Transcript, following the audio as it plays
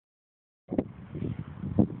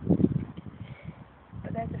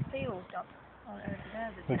stop over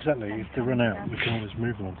there. Exactly, if they run out, we can always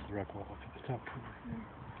move them onto the ragwort at the top.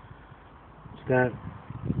 It's that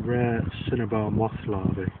rare Cinnabar moth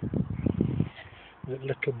larvae. Is it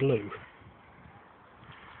little blue?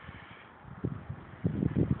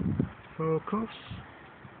 Focus.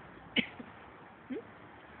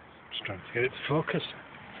 Just trying to get it to focus.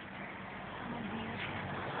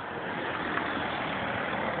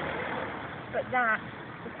 But that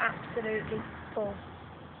was absolutely full.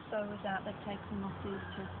 So was that. They've taken mosses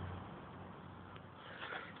too.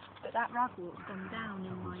 But that ragwort's gone down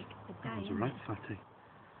in like a day. That was right fatty.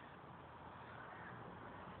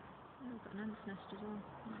 Oh, we've got an ant's nest as well.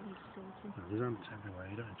 That needs sorting. No, there's ants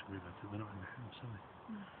everywhere. You don't need to worry about it. They're not in the house, are they?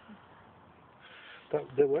 Mm-hmm.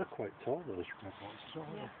 They were quite tall, those ragworts,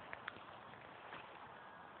 weren't they? Yeah.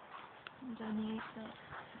 There's only 8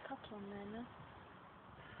 couple on there now.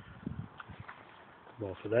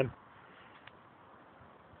 More for them.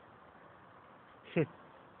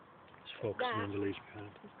 It's focusing on the leaves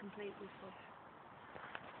behind. It's completely full.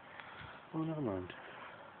 Oh, never mind.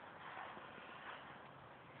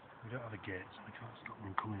 We don't have a gate, so we can't stop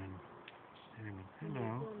them coming in. Anyway,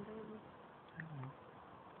 hello. Hello.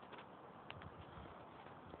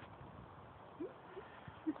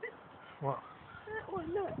 What? Oh,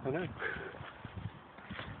 look. I know.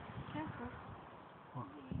 Careful. What?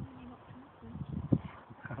 You knocked them off then.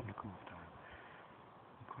 I can't look off down.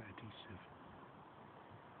 They're quite adhesive.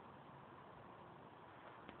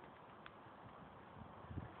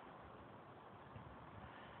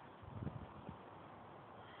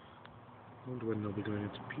 I wonder when they'll be going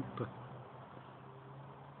into pupa.